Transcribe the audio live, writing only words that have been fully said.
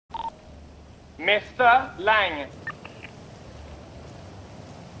Mr. Lang.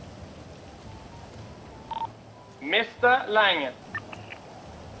 Mr. Lang.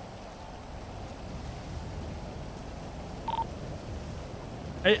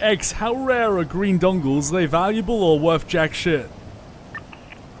 Hey X, how rare are green dongles? Are they valuable or worth jack shit?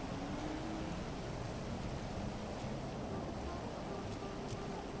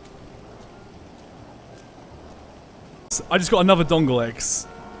 I just got another dongle, X.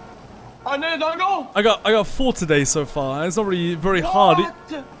 Another dongle? I got 4 today so far. It's not really very hard.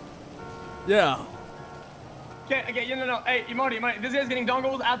 Yeah. Okay, no. Hey, Marty, this guy's getting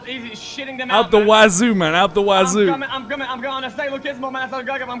dongles out. He's shitting them out. Out the wazoo, man. Out the wazoo. I'm coming. I'm going to stay. Look, it's more man. I'm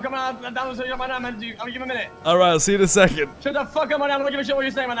coming out. Down to my name. I'll give him a minute. All right, I'll see you in a second. Shut the fuck up, man. I don't give a shit what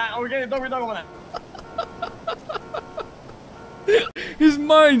you're saying, man. We're getting dongle, man. His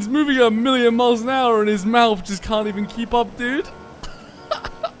mind's moving at 1,000,000 miles an hour and his mouth just can't even keep up, dude.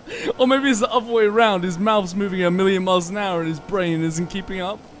 Or maybe it's the other way around. His mouth's moving at 1,000,000 miles an hour and his brain isn't keeping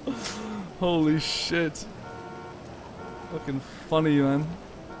up. Holy shit. Fucking funny, man.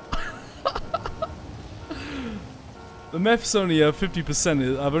 The meth's only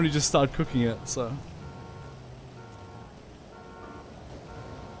 50%. I've only just started cooking it, so.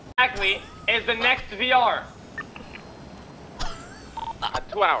 Exactly is the next VR.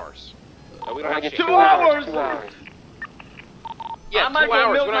 2 hours. No, we don't have shit. 2 hours. 2 hours. Yeah, I might 2 go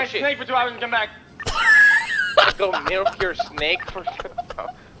hours. milk We my don't shit. snake for 2 hours and come back. Go milk your snake for.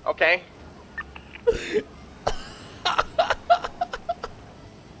 Okay.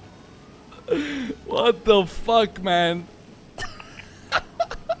 What the fuck, man?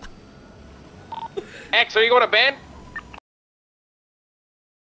 X, are you going to bed?